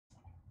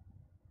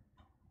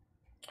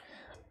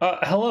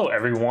Hello,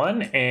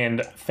 everyone,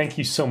 and thank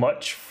you so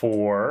much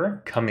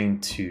for coming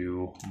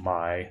to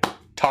my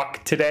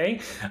talk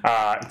today.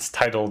 It's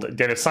titled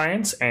Data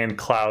Science and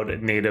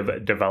Cloud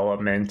Native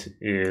Development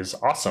is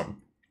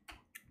Awesome.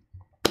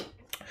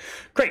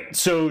 Great,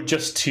 so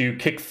just to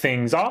kick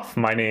things off,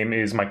 my name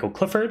is Michael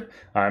Clifford.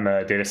 I'm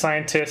a data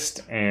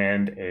scientist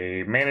and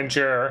a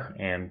manager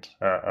and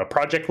a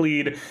project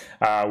lead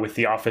with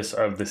the office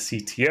of the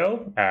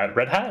CTO at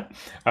Red Hat.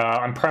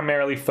 I'm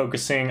primarily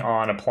focusing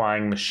on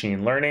applying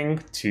machine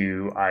learning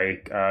to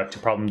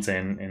problems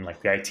in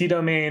like the IT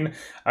domain,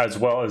 as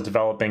well as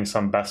developing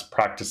some best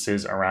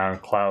practices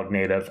around cloud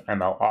native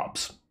ML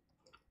ops.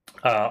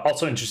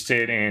 Also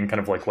interested in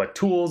kind of like what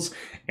tools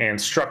and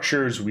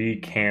structures we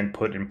can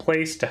put in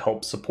place to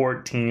help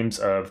support teams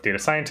of data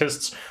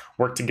scientists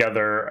work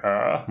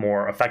together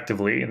more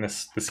effectively in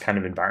this kind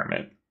of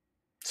environment.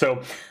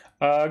 So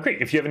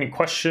great, if you have any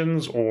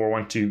questions or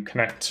want to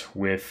connect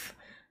with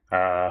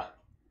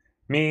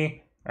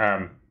me,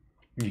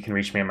 you can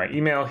reach me on my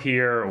email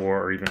here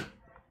or even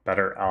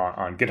better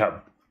on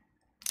GitHub.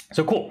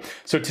 So cool.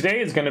 So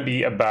today is going to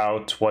be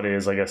about what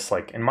is, I guess,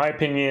 like in my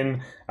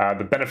opinion,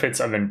 the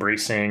benefits of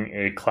embracing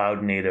a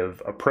cloud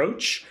native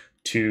approach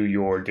to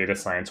your data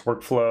science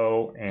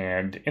workflow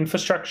and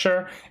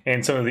infrastructure,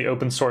 and some of the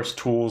open source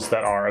tools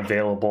that are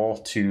available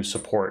to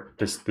support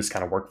this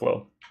kind of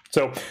workflow.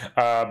 So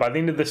by the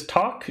end of this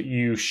talk,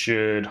 you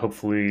should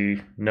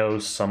hopefully know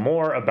some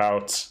more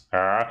about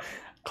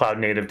cloud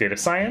native data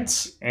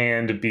science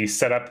and be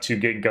set up to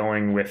get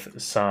going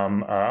with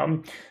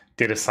some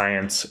data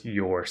science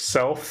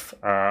yourself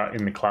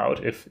in the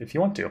cloud if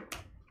you want to.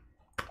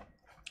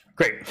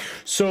 Great,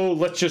 so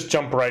let's just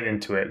jump right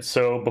into it.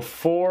 So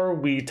before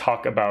we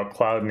talk about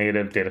cloud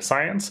native data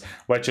science,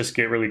 let's just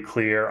get really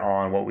clear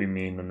on what we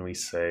mean when we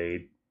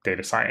say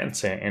data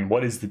science and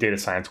what is the data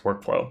science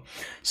workflow.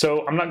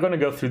 So I'm not going to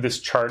go through this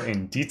chart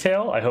in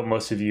detail. I hope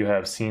most of you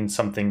have seen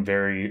something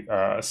very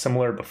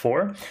similar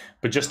before,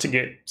 but just to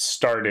get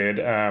started,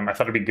 I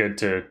thought it'd be good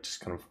to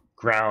just kind of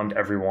ground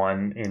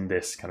everyone in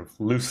this kind of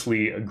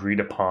loosely agreed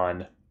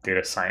upon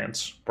data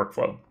science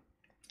workflow.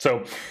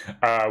 So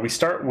we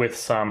start with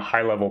some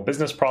high-level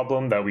business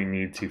problem that we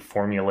need to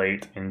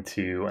formulate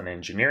into an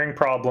engineering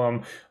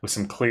problem with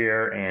some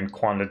clear and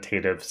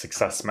quantitative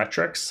success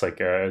metrics,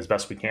 like as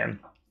best we can.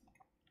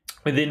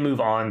 We then move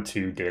on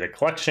to data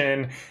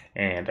collection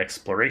and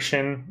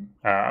exploration.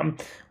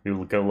 We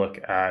will go look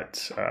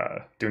at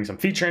doing some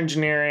feature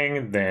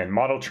engineering, then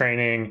model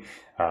training,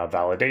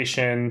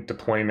 validation,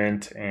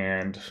 deployment,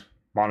 and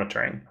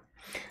monitoring.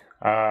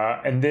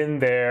 And then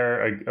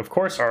there, of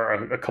course, are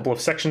a couple of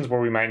sections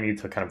where we might need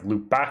to kind of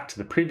loop back to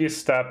the previous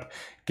step,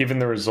 given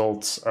the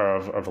results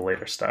of a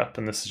later step.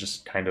 And this is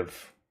just kind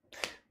of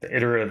the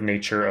iterative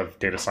nature of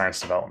data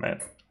science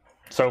development.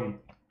 So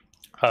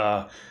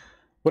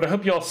what I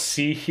hope you all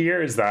see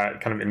here is that,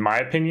 kind of in my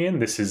opinion,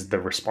 this is the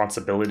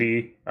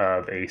responsibility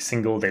of a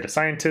single data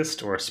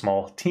scientist or a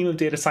small team of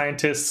data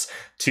scientists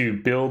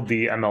to build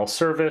the ML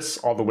service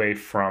all the way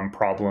from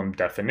problem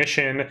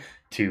definition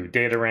to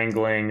data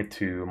wrangling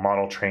to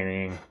model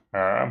training,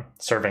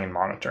 surveying, and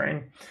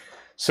monitoring.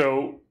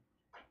 So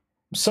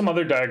some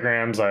other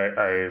diagrams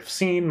I've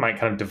seen might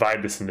kind of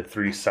divide this into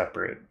three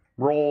separate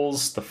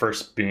roles, the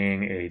first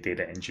being a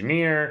data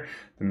engineer,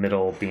 the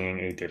middle being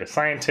a data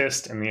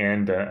scientist, and the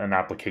end an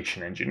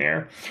application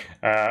engineer.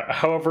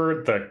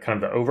 However, the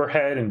kind of the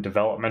overhead and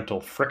developmental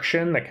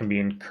friction that can be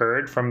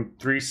incurred from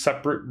three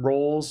separate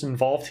roles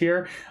involved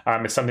here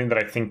is something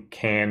that I think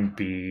can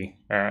be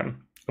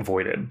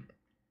avoided.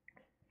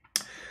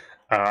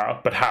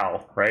 But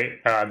how, right?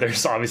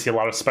 There's obviously a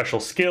lot of special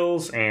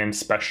skills and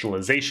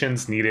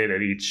specializations needed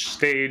at each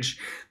stage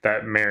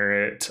that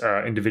merit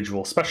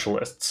individual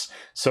specialists.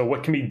 So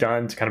what can be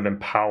done to kind of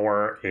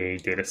empower a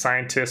data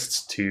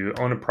scientist to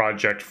own a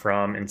project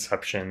from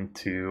inception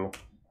to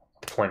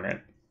deployment?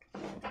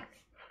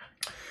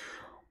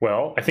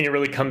 Well, I think it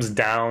really comes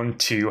down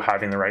to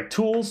having the right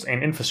tools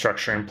and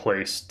infrastructure in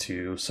place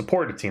to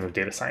support a team of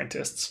data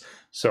scientists.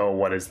 So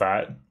what does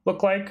that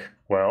look like?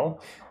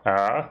 Well,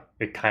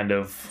 it kind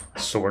of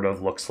sort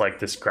of looks like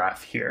this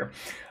graph here.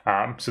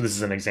 So this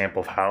is an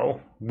example of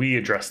how we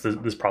address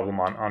this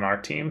problem on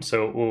our team.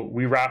 So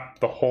we wrap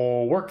the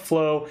whole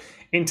workflow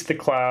into the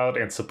cloud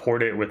and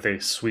support it with a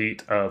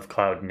suite of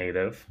cloud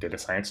native data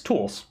science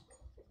tools.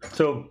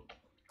 So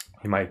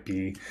you might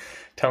be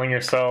telling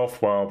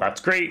yourself, well,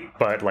 that's great,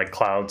 but like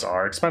clouds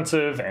are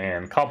expensive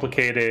and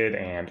complicated,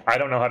 and I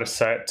don't know how to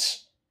set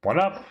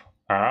one up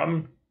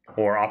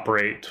or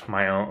operate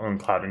my own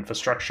cloud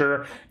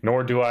infrastructure,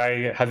 nor do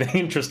I have any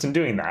interest in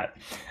doing that.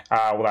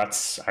 Well,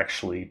 that's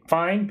actually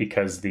fine,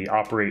 because the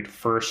Operate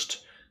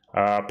First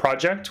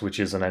project, which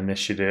is an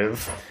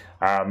initiative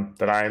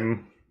that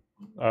I'm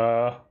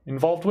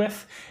involved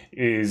with,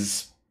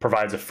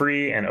 provides a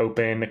free and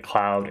open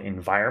cloud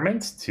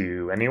environment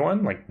to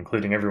anyone, like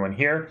including everyone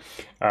here,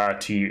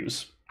 to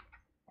use.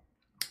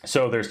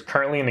 So there's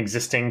currently an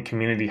existing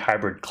community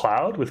hybrid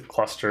cloud with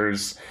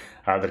clusters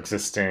that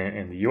exist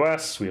in the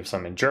US. We have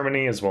some in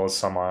Germany, as well as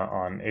some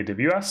on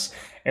AWS.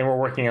 And we're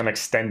working on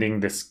extending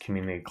this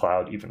community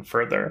cloud even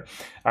further.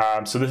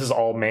 So this is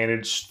all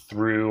managed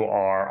through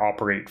our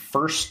Operate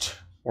First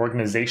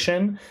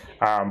organization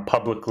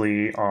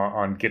publicly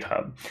on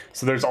GitHub.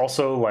 So there's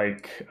also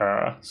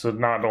so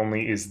not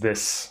only is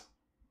this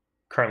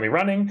currently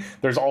running,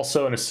 there's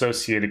also an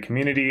associated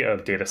community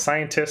of data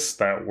scientists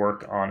that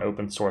work on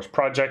open source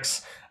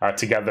projects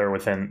together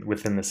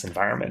within this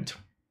environment.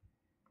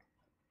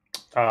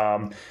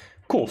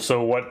 Cool.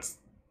 So what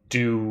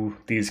do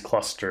these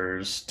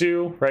clusters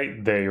do,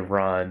 right? They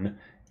run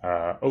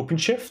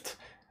OpenShift,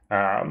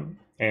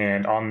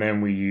 and on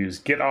them we use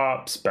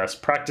gitops,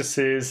 best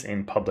practices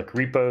in public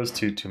repos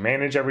to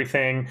manage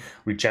everything.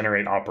 We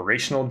generate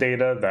operational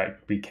data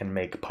that we can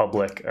make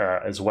public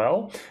as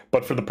well.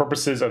 But for the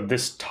purposes of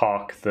this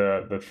talk,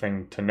 the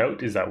thing to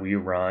note is that we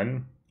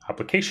run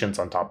applications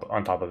on top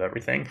of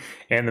everything.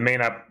 And the main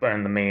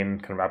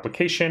kind of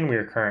application we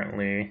are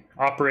currently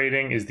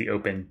operating is the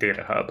Open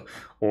Data Hub,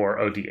 or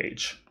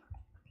ODH.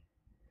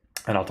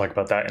 And I'll talk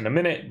about that in a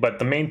minute, but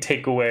the main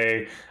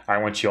takeaway I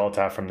want you all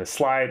to have from this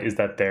slide is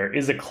that there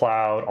is a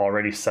cloud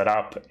already set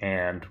up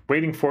and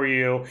waiting for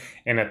you.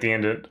 And at the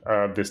end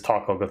of this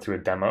talk, I'll go through a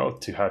demo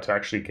to how to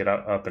actually get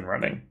up and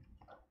running.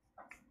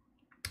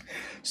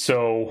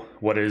 So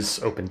what is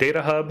Open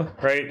Data Hub,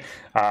 right?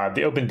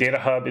 The Open Data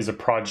Hub is a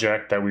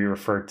project that we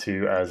refer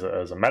to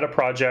as a meta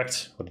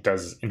project. What it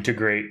does is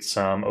integrate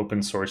some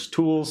open source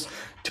tools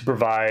to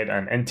provide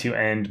an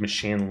end-to-end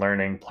machine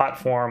learning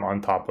platform on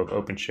top of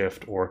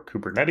OpenShift or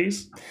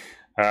Kubernetes.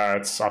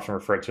 It's often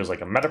referred to as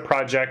like a meta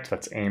project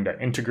that's aimed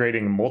at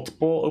integrating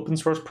multiple open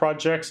source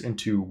projects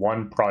into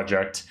one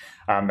project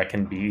that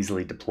can be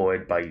easily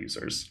deployed by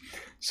users.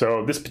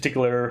 So this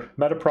particular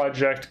meta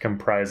project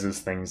comprises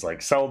things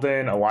like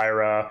Selden,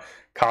 Elira,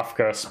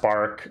 Kafka,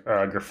 Spark,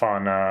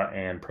 Grafana,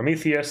 and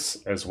Prometheus,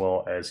 as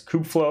well as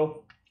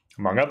Kubeflow,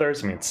 among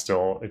others. I mean,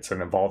 it's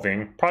an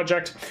evolving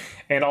project,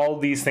 and all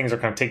of these things are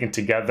kind of taken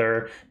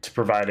together to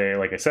provide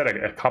like I said,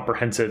 a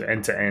comprehensive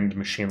end-to-end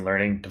machine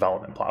learning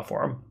development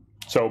platform.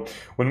 So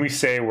when we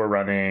say we're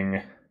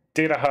running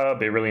Data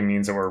Hub, it really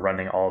means that we're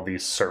running all of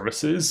these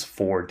services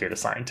for data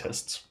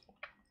scientists.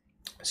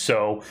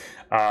 So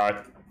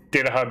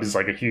Data Hub is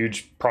like a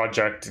huge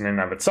project in and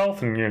of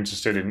itself, and you're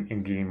interested in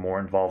getting more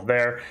involved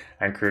there,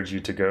 I encourage you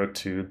to go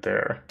to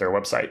their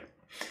website.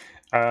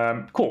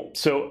 Cool.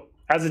 So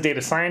as a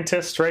data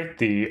scientist, right,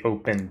 the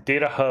Open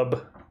Data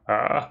Hub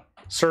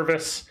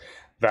service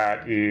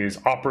that is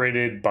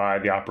operated by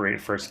the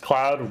Operate First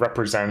Cloud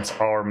represents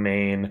our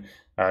main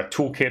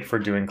toolkit for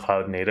doing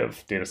cloud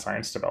native data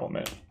science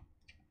development.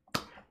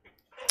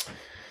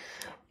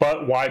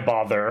 But why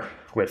bother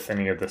with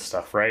any of this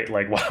stuff, right?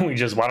 Like, why don't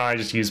I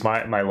just use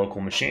my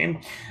local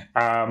machine?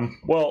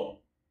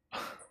 Well,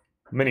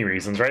 many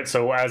reasons, right?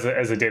 So as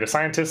a data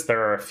scientist,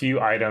 there are a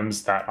few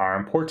items that are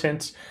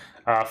important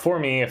for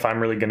me if I'm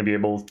really going to be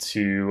able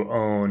to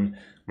own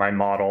my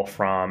model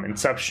from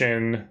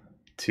inception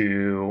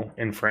to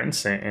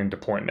inference and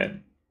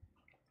deployment.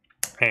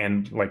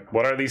 And like,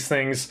 what are these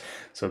things?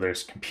 So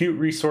there's compute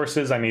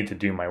resources I need to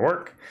do my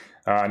work.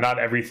 Not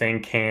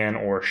everything can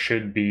or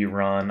should be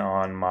run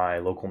on my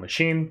local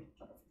machine.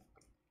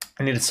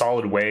 I need a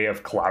solid way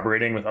of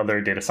collaborating with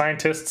other data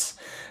scientists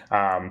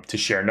to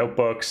share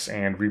notebooks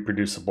and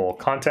reproducible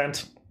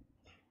content.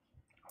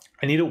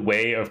 I need a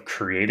way of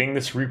creating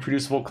this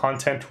reproducible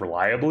content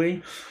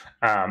reliably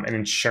and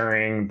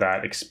ensuring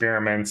that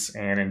experiments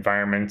and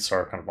environments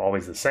are kind of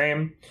always the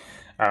same.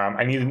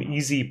 I need an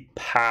easy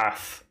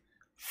path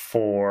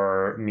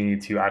for me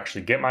to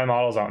actually get my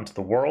models out into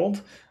the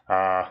world,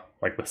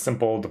 like with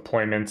simple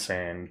deployments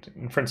and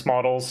inference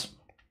models,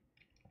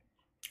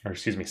 or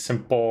excuse me,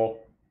 simple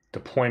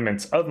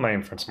deployments of my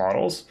inference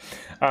models,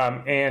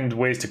 and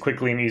ways to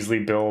quickly and easily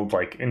build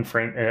like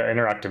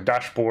interactive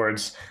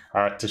dashboards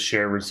to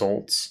share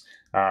results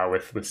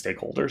with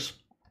stakeholders.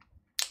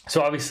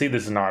 So obviously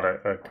this is not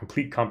a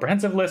complete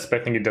comprehensive list,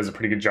 but I think it does a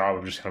pretty good job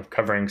of just kind of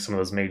covering some of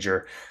those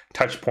major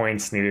touch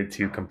points needed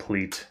to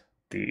complete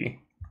the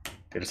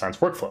data science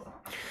workflow.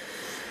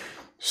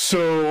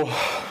 So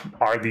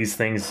are these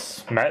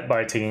things met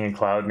by taking a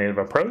cloud native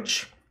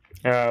approach?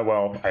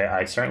 Well,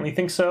 I certainly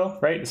think so,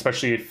 right?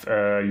 Especially if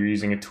you're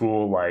using a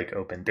tool like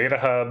Open Data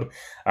Hub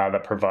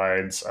that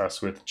provides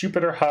us with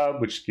Jupyter Hub,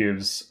 which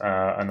gives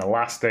an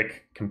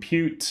elastic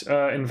compute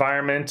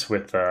environment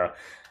with a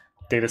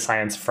data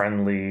science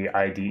friendly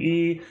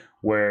IDE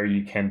where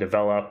you can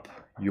develop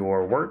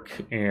your work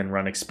and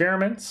run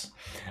experiments.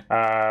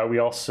 We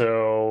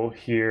also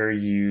here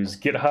use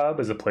GitHub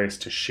as a place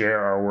to share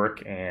our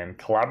work and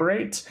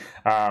collaborate.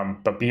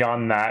 But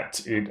beyond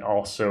that,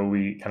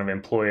 we kind of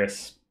employ a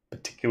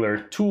particular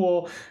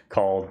tool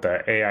called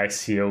the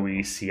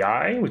AICoE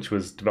CI, which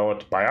was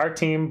developed by our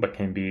team, but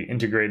can be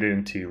integrated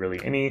into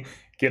really any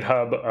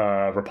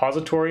GitHub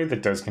repository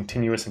that does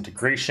continuous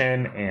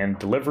integration and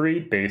delivery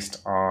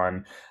based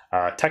on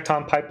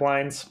Tecton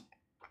pipelines.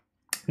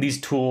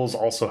 These tools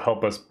also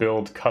help us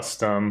build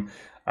custom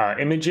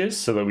images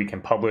so that we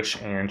can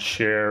publish and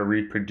share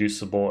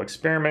reproducible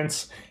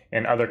experiments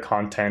and other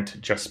content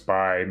just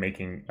by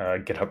making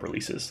GitHub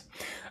releases.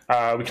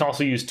 We can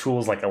also use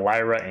tools like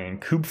Elira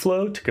and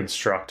Kubeflow to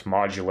construct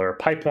modular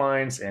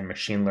pipelines and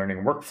machine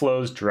learning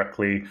workflows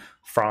directly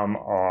from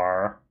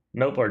our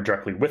notebook or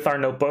directly with our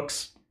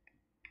notebooks.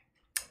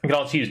 We can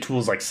also use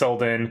tools like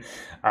Selden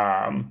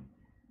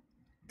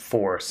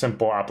for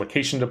simple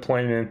application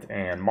deployment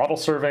and model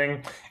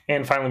serving.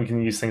 And finally, we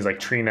can use things like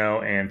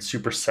Trino and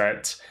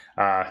Superset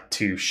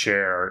to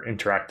share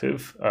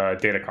interactive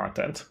data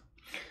content.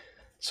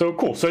 So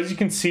cool. So as you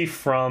can see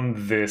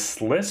from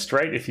this list,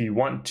 right, if you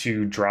want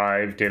to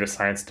drive data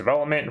science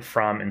development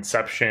from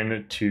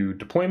inception to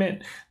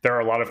deployment, there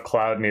are a lot of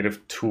cloud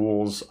native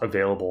tools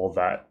available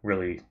that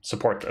really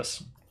support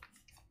this.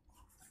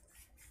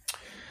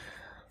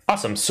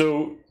 Awesome.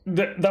 So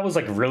that was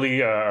like really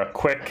a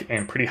quick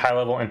and pretty high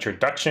level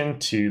introduction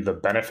to the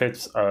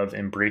benefits of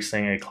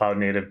embracing a cloud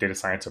native data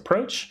science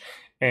approach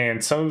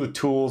and some of the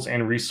tools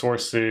and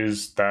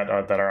resources that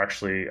are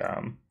actually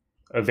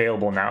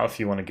available now if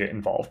you want to get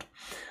involved.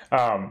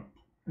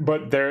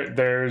 But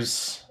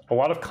there's a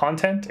lot of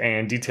content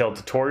and detailed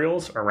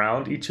tutorials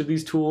around each of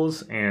these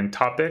tools and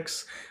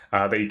topics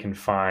that you can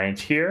find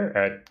here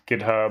at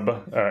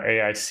GitHub,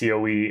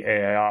 AICoE,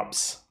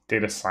 AIOps,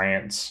 data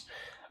science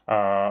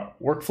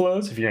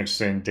workflows if you're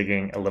interested in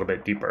digging a little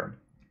bit deeper.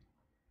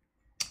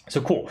 So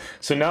cool.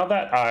 So now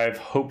that I've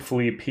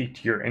hopefully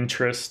piqued your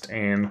interest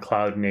in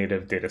cloud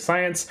native data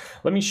science,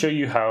 let me show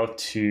you how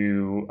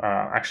to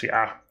actually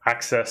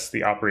access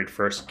the Operate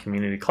First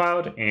Community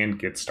Cloud and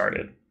get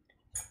started.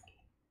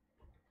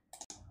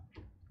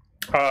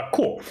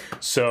 Cool.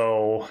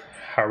 So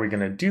how are we going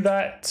to do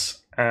that?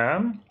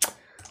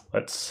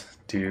 Let's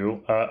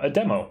do a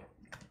demo.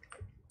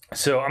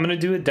 So I'm going to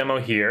do a demo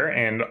here,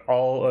 and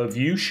all of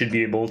you should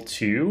be able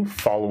to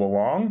follow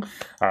along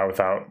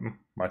without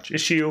much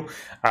issue.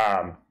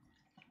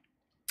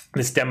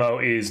 This demo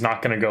is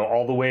not going to go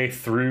all the way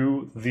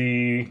through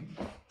the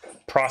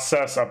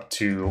process up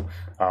to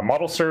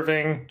model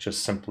serving,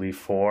 just simply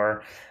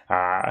for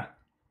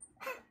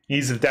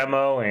ease of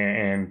demo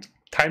and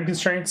time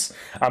constraints.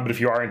 But if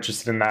you are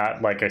interested in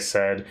that, like I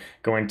said,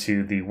 going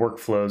to the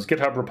Workflows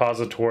GitHub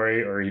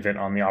repository or even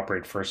on the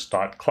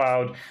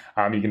operatefirst.cloud,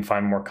 you can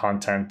find more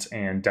content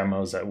and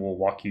demos that will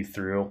walk you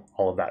through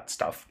all of that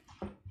stuff.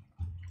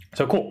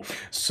 So cool.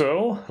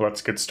 So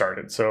let's get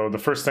started. So the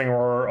first thing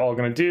we're all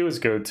going to do is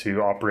go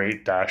to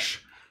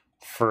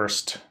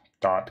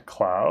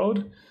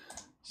operate-first.cloud.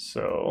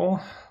 So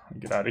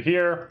get out of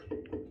here.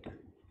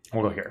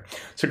 We'll go here.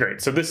 So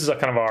great. So this is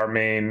kind of our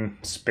main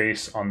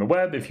space on the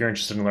web. If you're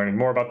interested in learning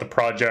more about the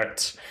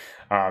project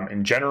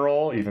in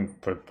general, even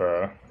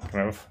the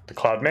kind of the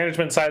cloud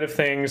management side of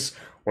things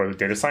or the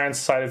data science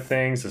side of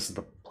things, this is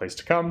the place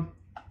to come.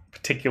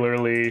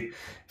 Particularly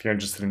if you're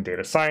interested in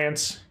data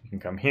science, you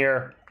can come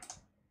here.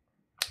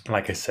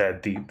 Like I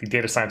said, the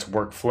data science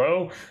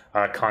workflow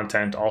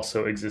content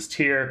also exists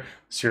here,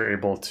 so you're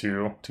able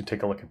to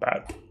take a look at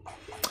that.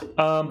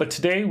 But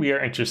today we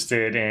are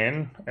interested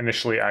in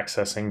initially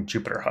accessing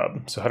Jupyter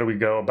Hub. So how do we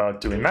go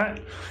about doing that?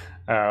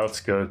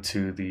 Let's go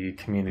to the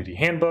community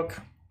handbook.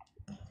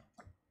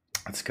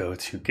 Let's go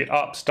to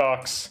gitops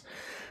docs,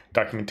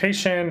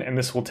 documentation, and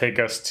this will take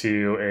us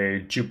to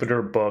a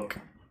Jupyter book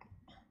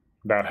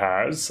that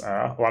has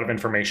a lot of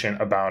information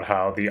about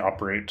how the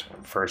Operate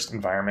First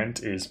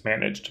environment is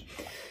managed.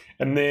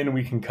 And then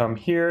we can come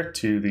here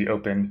to the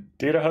Open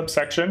Data Hub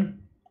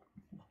section,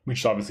 which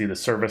is obviously the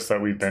service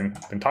that we've been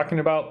talking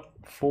about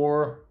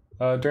for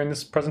during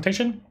this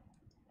presentation.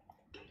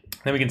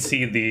 Then we can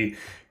see the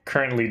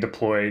currently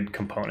deployed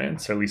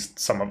components, or at least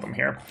some of them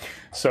here.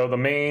 So the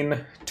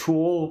main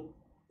tool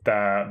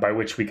by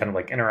which we kind of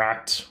like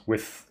interact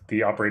with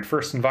the Operate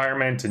First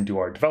environment and do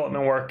our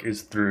development work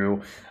is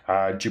through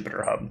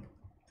Jupyter Hub.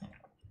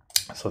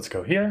 So let's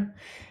go here.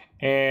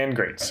 And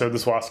great, so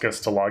this will ask us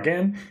to log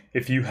in.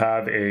 If you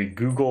have a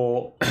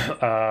Google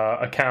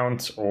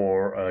account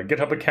or a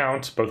GitHub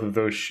account, both of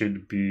those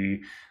should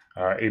be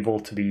able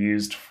to be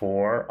used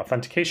for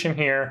authentication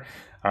here.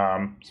 So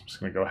I'm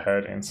just gonna go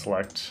ahead and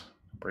select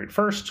Operate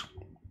First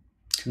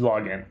to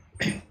log in.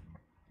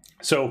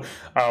 So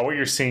what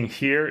you're seeing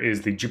here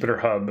is the Jupyter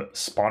Hub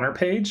spawner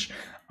page.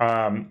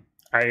 I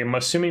am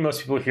assuming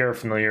most people here are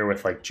familiar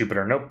with like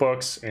Jupyter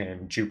Notebooks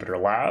and Jupyter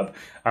Lab,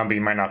 but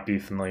you might not be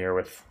familiar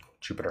with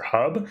Jupyter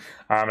Hub.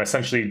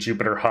 Essentially,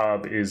 Jupyter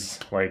Hub is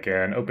like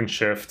an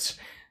OpenShift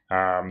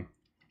and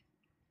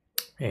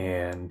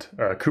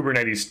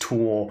Kubernetes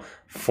tool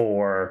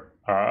for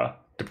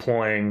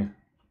deploying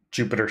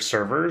Jupyter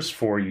servers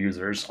for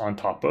users on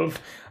top of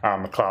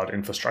a cloud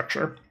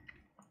infrastructure.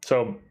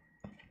 So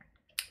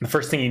the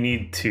first thing you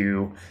need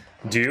to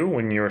do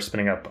when you're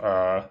spinning up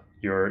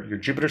your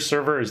Jupyter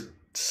server is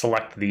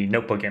select the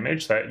notebook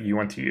image that you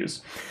want to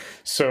use.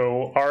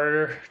 So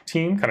our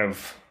team kind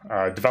of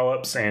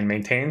develops and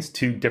maintains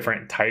two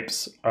different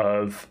types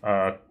of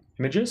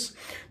images.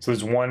 So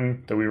there's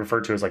one that we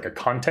refer to as like a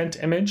content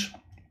image.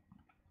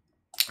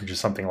 which is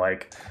something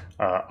like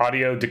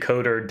audio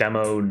decoder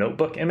demo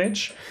notebook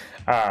image.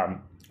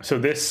 So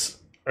this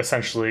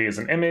essentially is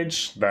an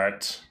image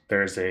that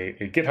there's a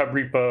GitHub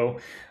repo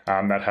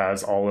that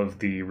has all of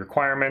the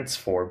requirements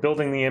for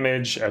building the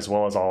image, as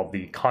well as all of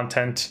the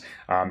content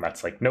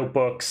that's like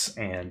notebooks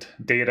and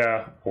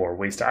data or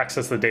ways to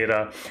access the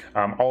data,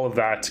 all of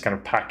that kind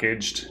of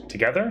packaged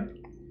together.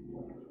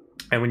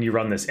 And when you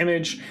run this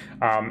image,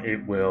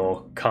 it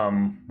will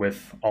come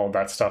with all of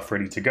that stuff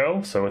ready to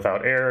go. So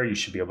without error, you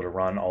should be able to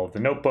run all of the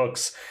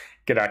notebooks,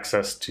 get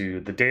access to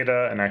the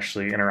data, and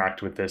actually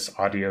interact with this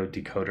audio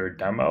decoder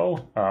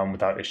demo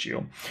without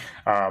issue.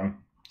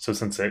 So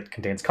since it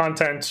contains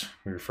content,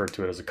 we refer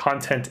to it as a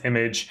content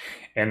image,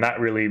 and that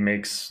really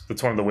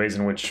that's one of the ways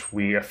in which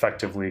we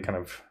effectively kind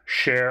of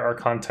share our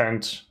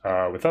content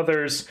with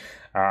others,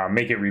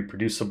 make it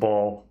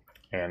reproducible,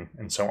 and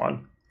so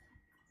on.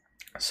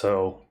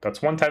 So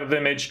that's one type of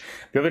image.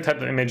 The other type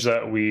of image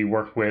that we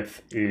work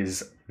with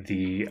is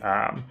the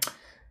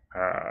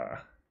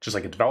just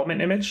like a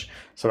development image.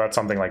 So that's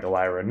something like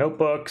Elira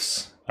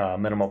notebooks,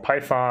 minimal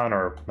Python,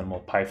 or minimal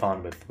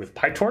Python with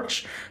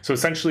PyTorch. So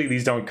essentially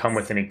these don't come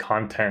with any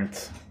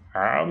content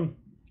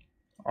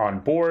on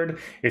board.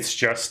 It's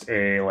just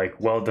a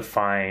like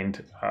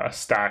well-defined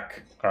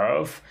stack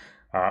of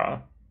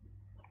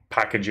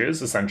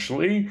packages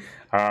essentially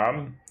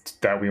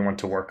that we want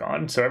to work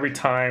on. So every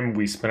time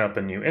we spin up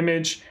a new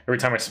image, every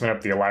time I spin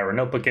up the Elira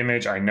notebook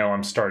image, I know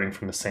I'm starting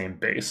from the same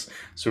base.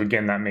 So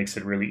again, that makes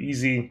it really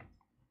easy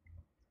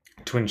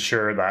to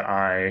ensure that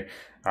I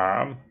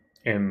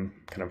am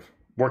kind of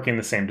working in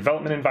the same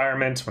development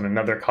environment. When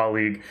another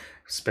colleague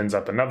spins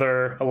up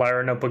another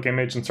Elira notebook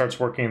image and starts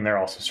working, they're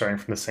also starting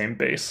from the same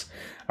base.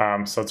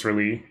 So that's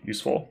really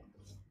useful.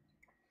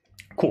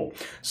 Cool.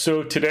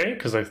 So today,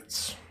 because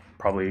it's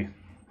probably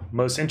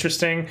most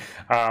interesting,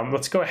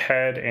 let's go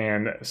ahead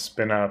and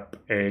spin up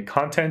a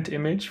content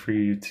image for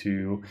you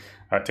to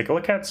take a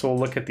look at. So we'll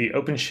look at the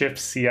OpenShift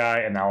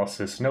CI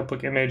analysis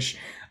notebook image.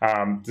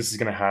 This is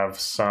going to have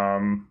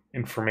some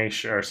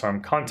information or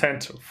some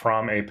content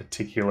from a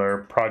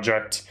particular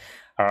project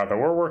that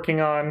we're working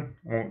on.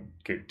 Won't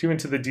get too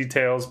into the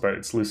details, but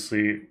it's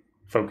loosely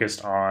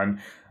focused on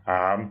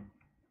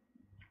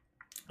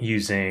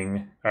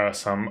using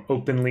some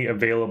openly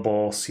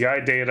available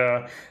CI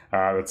data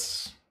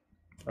that's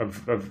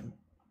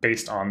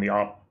based on the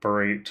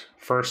operate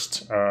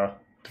first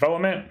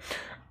development,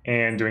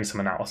 and doing some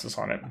analysis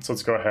on it. So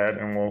let's go ahead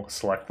and we'll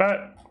select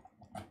that.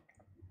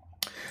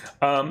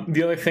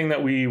 The other thing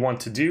that we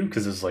want to do,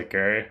 because it's like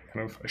a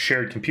kind of a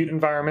shared compute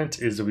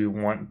environment, is that we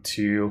want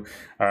to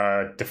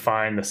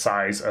define the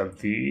size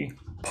of the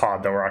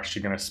pod that we're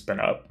actually going to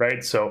spin up,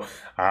 right? So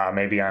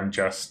maybe I'm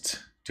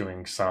just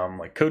doing some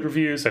like code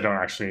reviews. I don't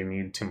actually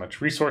need too much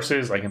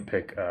resources. I can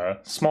pick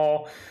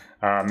small.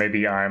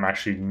 Maybe I'm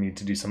actually need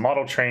to do some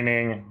model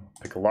training,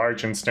 pick a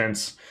large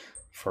instance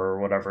for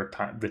whatever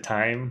the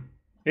time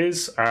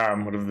is,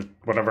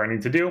 whatever I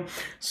need to do.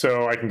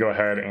 So I can go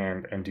ahead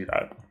and do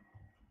that.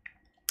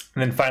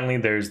 And then finally,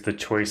 there's the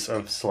choice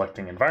of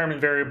selecting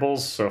environment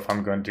variables. So if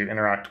I'm going to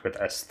interact with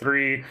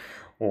S3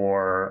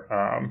 or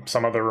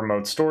some other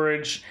remote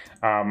storage,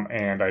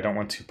 and I don't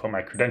want to put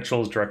my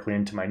credentials directly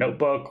into my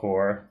notebook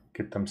or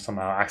get them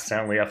somehow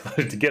accidentally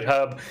uploaded to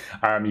GitHub,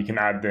 you can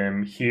add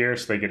them here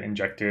so they get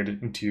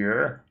injected into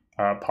your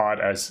pod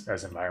as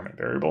environment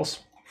variables.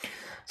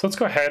 So let's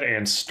go ahead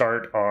and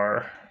start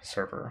our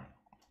server.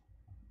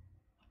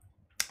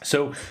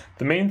 So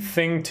the main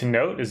thing to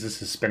note as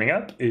this is spinning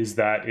up is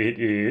that it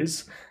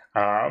is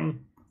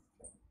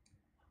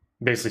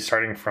basically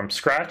starting from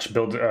scratch,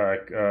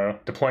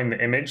 deploying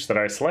the image that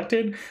I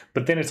selected,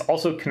 but then it's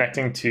also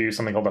connecting to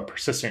something called a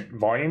persistent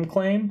volume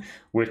claim,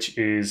 which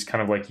is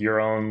kind of like your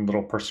own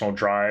little personal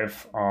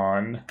drive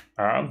on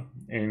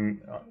in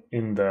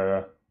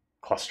the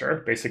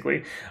cluster,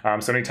 basically.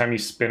 So anytime you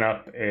spin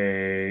up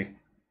a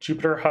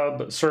Jupyter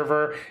Hub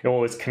server, it will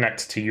always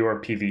connect to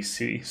your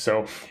PVC.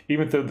 So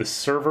even though the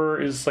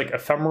server is like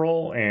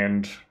ephemeral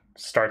and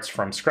starts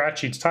from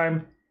scratch each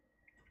time,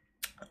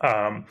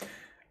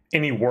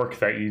 any work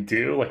that you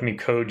do, like any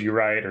code you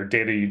write or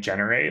data you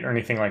generate or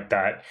anything like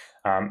that,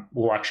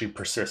 will actually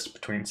persist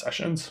between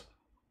sessions.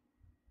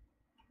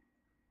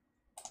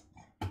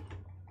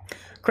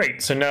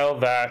 Great, so now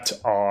that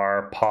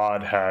our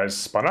pod has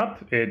spun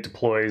up, it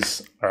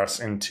deploys us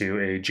into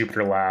a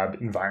Jupyter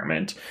Lab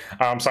environment.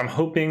 So I'm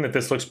hoping that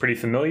this looks pretty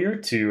familiar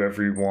to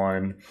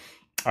everyone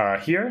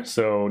here.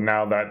 So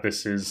now that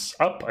this is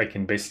up, I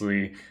can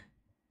basically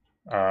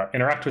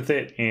interact with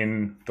it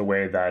in the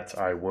way that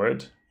I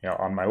would,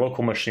 on my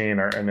local machine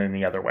or in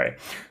any other way.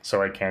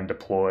 So I can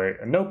deploy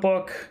a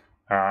notebook,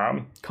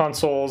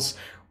 consoles.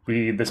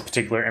 This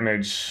particular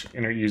image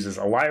uses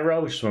Elira,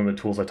 which is one of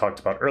the tools I talked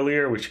about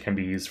earlier, which can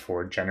be used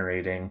for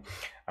generating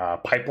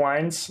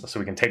pipelines. So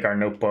we can take our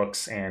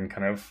notebooks and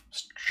kind of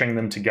string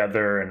them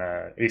together in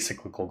an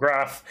acyclical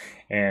graph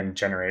and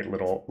generate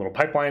little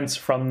pipelines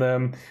from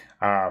them,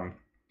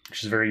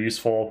 which is a very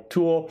useful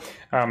tool.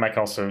 I can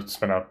also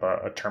spin up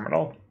a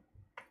terminal.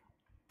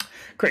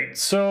 Great,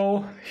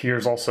 so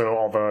here's also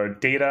all the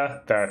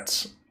data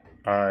that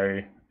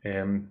I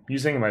am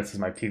using. This is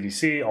my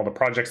PVC. All the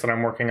projects that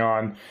I'm working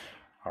on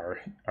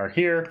are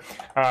here.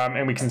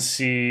 And we can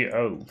see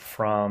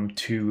from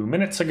 2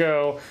 minutes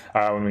ago,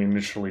 when we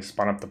initially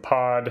spun up the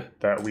pod,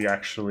 that we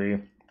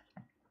actually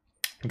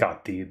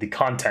got the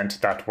content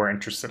that we're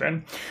interested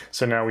in.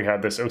 So now we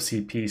have this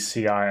OCP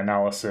CI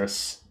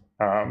analysis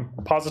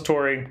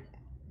repository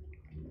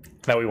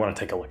that we want to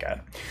take a look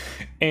at.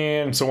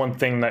 And so one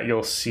thing that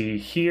you'll see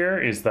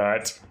here is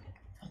that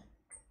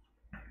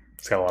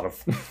it's got a lot of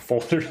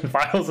folders and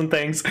files and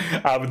things,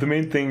 but the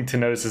main thing to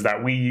notice is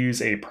that we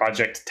use a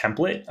project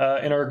template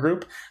in our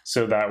group,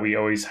 so that we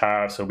always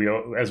have,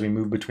 as we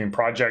move between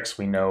projects,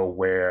 we know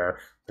where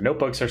the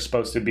notebooks are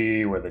supposed to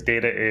be, where the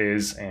data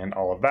is, and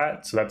all of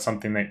that. So that's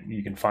something that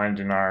you can find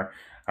in our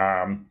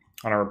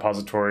on our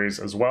repositories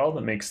as well.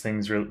 That makes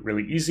things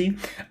really easy.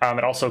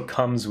 It also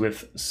comes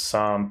with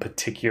some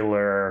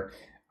particular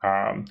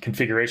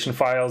configuration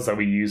files that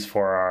we use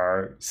for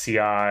our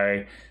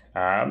CI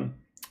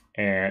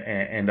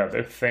and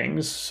other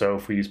things. So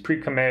if we use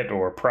pre-commit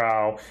or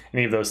prow,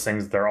 any of those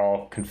things, they're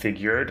all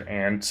configured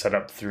and set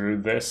up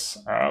through this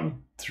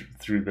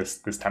through this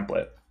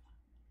template.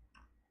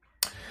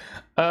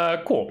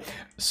 Cool.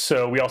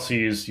 So we also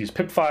use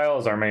pip-file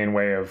as our main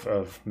way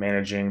of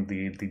managing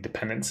the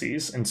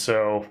dependencies. And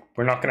so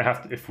we're not going to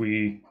have to, if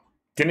we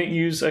didn't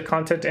use a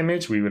content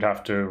image, we would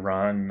have to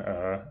run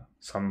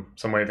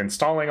some way of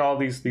installing all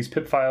these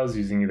pip files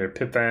using either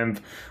pipenv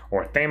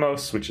or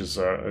Thamos, which is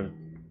a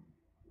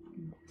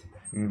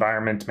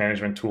environment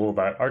management tool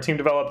that our team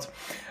developed.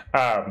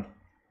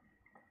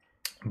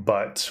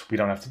 But we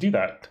don't have to do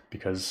that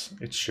because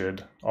it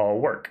should all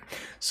work.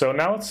 So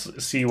now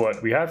let's see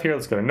what we have here.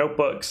 Let's go to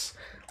notebooks.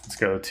 Let's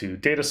go to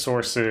data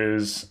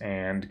sources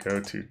and go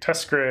to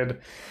test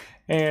grid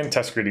and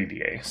test grid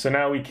EDA. So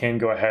now we can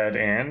go ahead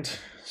and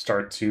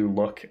start to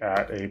look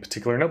at a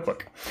particular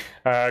notebook.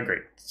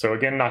 Great. So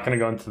again, not going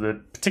to go into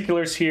the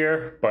particulars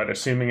here, but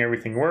assuming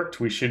everything worked,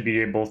 we should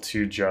be able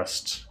to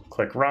just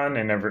click run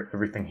and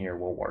everything here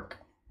will work.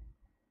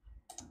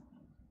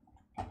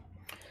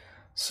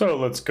 So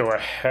let's go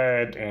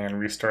ahead and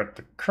restart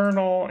the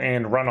kernel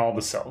and run all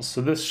the cells.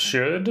 So this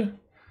should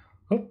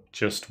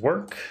just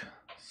work.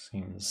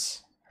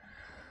 Seems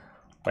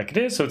like it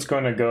is. So it's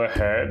going to go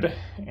ahead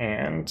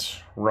and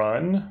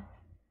run,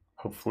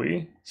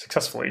 hopefully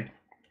successfully.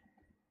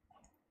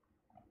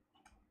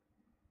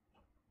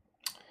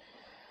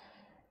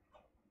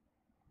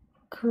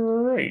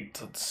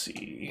 Great. Let's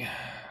see.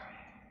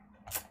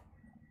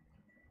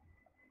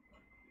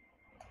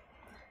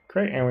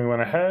 Great. And we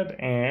went ahead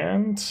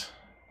and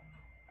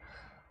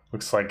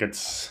looks like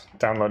it's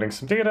downloading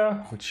some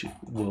data, which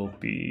will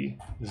be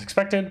as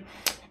expected.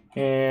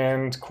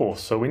 And cool,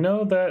 so we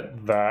know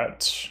that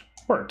that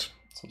worked.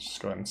 So let's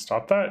just go ahead and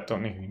stop that.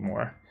 Don't need any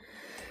more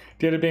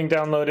data being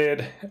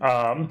downloaded.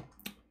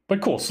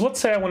 But cool, so let's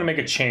say I want to make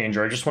a change,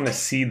 or I just want to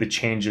see the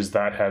changes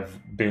that have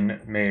been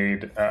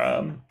made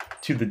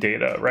to the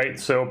data, right?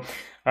 So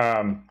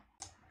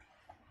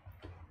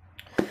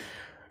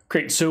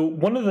great, so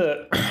one of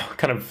the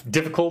kind of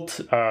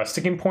difficult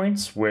sticking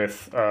points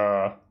with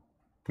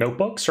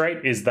notebooks,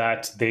 right, is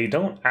that they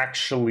don't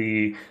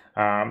actually,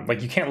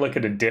 like you can't look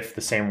at a diff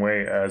the same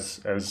way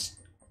as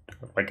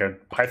like a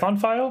Python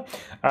file.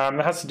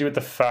 That has to do with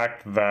the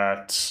fact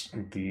that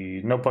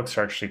the notebooks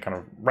are actually kind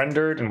of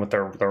rendered, and with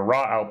their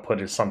raw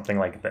output is something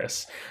like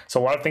this. So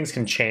a lot of things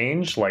can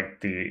change, like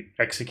the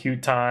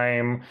execute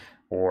time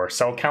or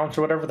cell count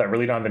or whatever, that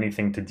really don't have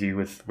anything to do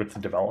with the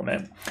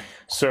development.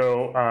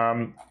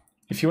 So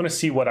if you want to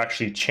see what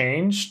actually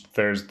changed,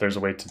 there's a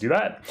way to do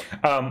that.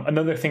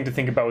 Another thing to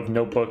think about with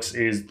notebooks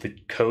is the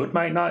code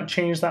might not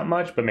change that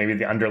much, but maybe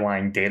the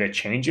underlying data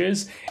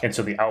changes, and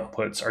so the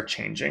outputs are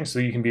changing. So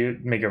you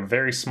can make a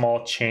very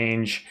small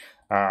change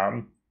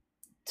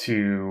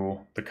to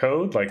the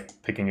code, like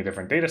picking a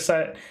different data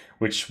set,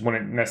 which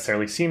wouldn't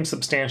necessarily seem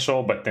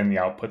substantial, but then the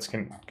outputs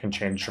can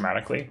change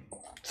dramatically.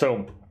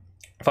 So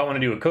if I want to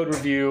do a code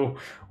review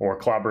or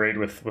collaborate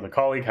with a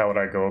colleague, how would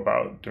I go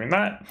about doing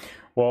that?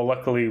 Well,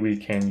 luckily we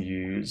can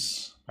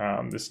use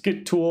this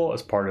Git tool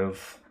as part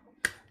of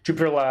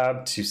Jupyter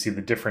Lab to see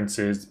the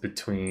differences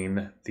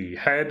between the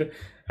head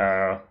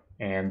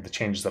and the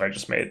changes that I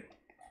just made.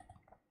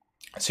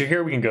 So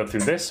here we can go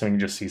through this, and we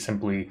can just see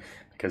simply,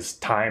 because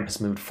time has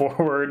moved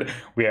forward,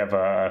 we have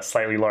a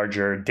slightly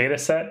larger data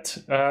set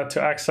to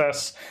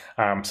access.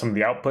 Some of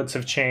the outputs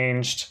have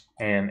changed,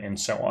 and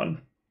so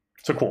on.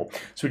 So cool.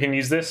 So we can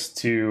use this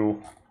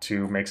to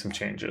make some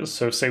changes.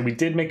 So say we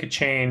did make a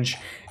change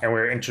and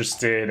we're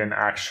interested in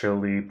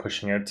actually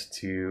pushing it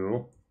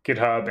to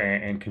GitHub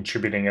and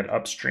contributing it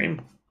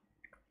upstream.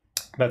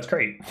 That's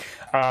great.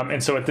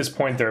 And so at this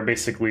point, there are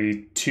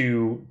basically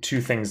two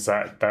things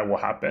that will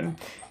happen,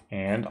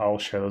 and I'll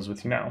share those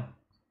with you now.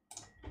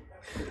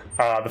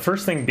 The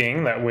first thing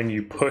being that when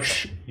you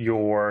push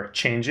your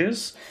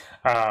changes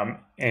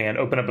and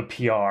open up a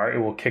PR,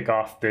 it will kick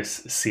off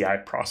this CI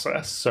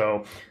process.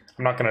 So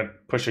I'm not going to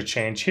push a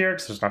change here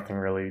because there's nothing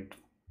really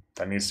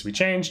that needs to be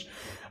changed.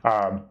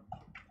 But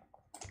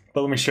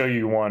let me show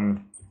you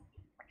one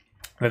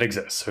that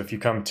exists. So if you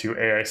come to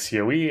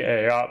AICoE,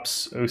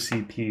 AIOps,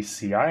 OCP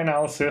CI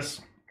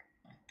analysis,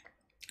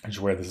 which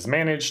is where this is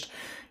managed,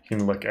 you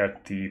can look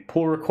at the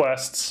pull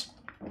requests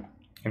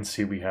and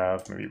see we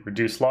have maybe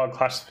reduce log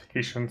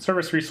classification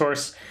service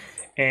resource,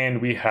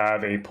 and we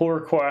have a pull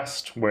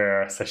request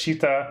where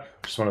Sashita,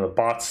 which is one of the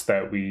bots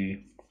that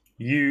we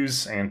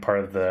use and part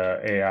of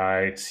the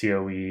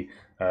AICoE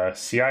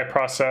CI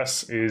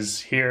process,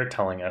 is here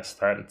telling us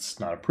that it's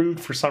not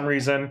approved for some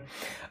reason.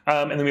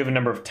 And then we have a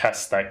number of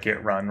tests that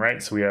get run,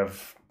 right? So we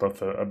have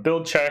both a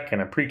build check and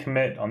a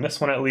pre-commit on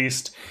this one at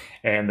least.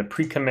 And the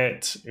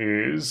pre-commit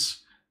is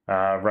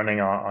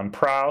running on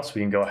Prow, so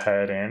we can go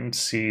ahead and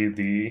see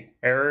the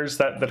errors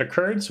that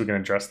occurred, so we can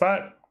address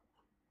that.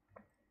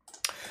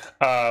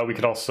 We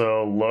could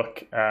also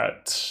look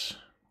at,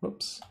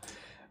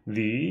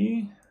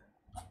 the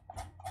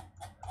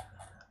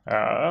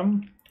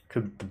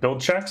build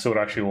check, so it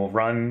actually will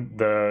run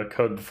the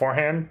code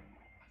beforehand.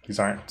 These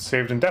aren't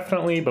saved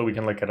indefinitely, but we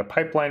can look at a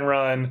pipeline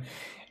run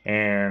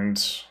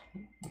and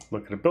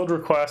look at a build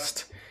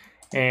request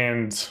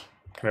and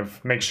kind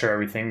of make sure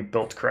everything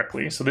built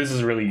correctly. So this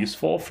is really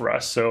useful for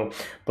us. So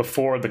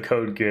before the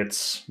code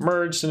gets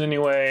merged in any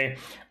way,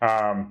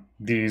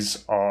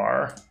 these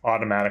are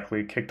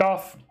automatically kicked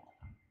off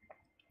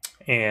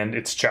and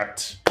it's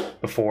checked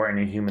before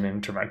any human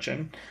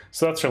intervention.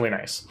 So that's really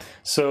nice.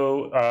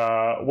 So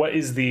what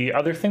is the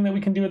other thing that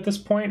we can do at this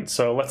point?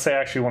 So let's say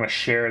I actually want to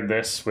share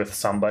this with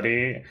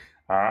somebody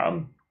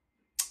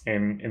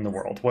in the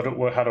world.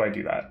 How do I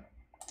do that?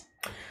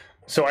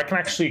 So I can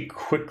actually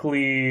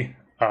quickly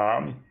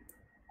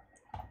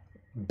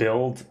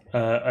build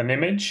an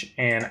image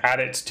and add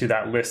it to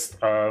that list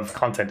of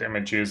content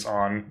images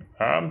on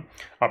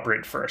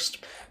operate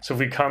first. So if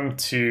we come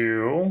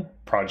to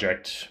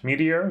project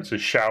Meteor, it's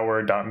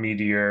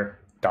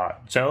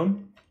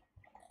shower.meteor.zone.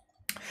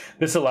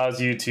 This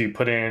allows you to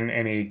put in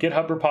any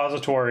GitHub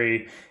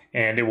repository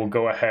and it will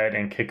go ahead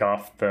and kick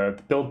off the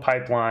build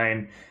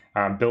pipeline,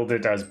 build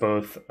it as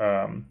both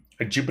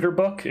a Jupyter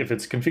book, if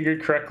it's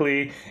configured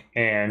correctly,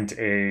 and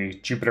a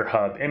Jupyter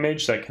Hub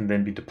image that can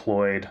then be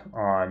deployed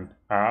on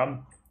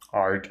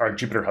our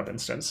Jupyter Hub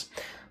instance.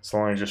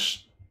 So let me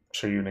just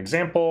show you an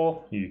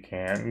example. You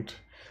can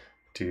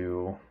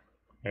do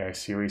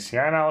AICoE CI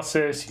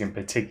analysis. You can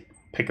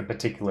pick a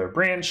particular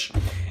branch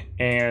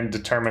and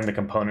determine the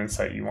components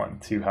that you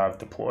want to have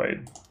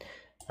deployed.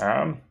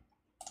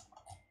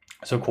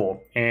 So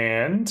cool.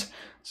 And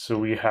so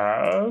we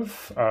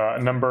have a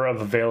number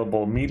of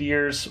available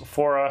meteors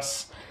for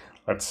us.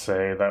 Let's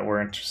say that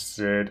we're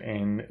interested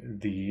in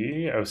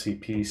the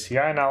OCP CI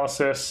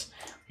analysis.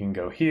 We can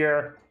go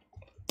here,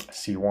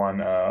 see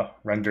one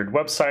rendered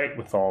website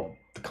with all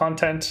the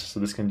content. So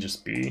this can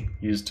just be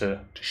used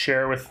to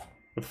share with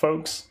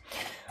folks.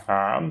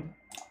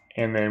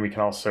 And then we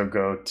can also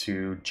go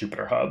to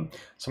Jupyter Hub.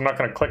 So I'm not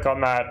going to click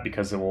on that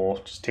because it will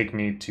just take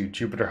me to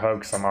Jupyter Hub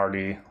because I'm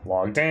already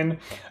logged in.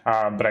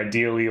 But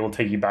ideally, it will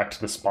take you back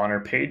to the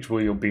spawner page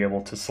where you'll be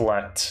able to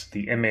select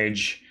the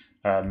image,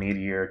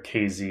 Meteor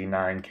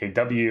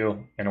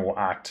KZ9KW, and it will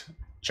act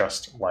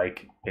just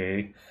like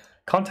a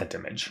content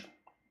image.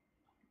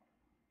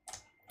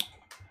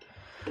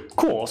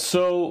 Cool.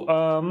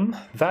 So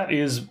that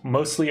is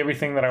mostly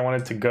everything that I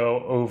wanted to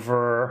go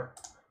over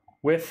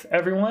with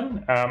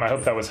everyone. I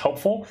hope that was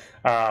helpful.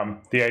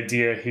 The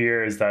idea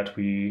here is that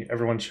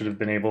everyone should have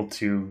been able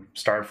to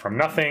start from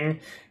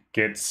nothing,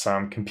 get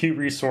some compute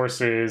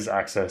resources,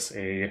 access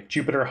a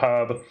Jupyter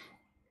Hub,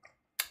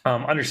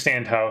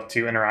 understand how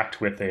to interact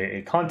with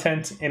a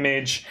content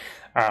image,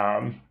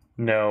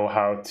 know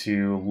how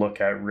to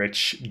look at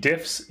rich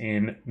diffs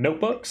in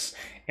notebooks,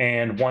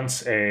 and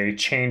once a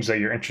change that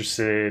you're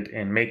interested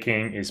in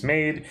making is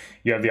made,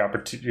 you have the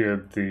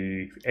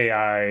opportunity,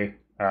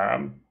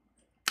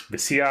 the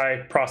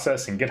CI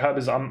process in GitHub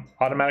is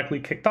automatically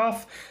kicked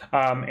off.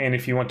 And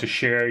if you want to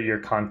share your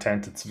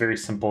content, it's very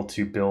simple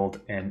to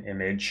build an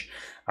image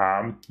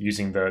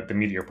using the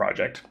Meteor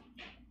project.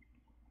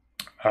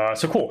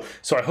 So cool.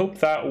 So I hope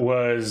that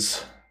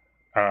was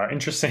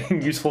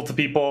interesting, useful to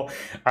people.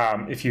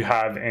 If you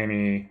have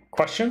any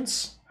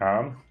questions,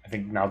 I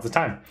think now's the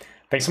time.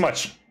 Thanks so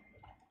much.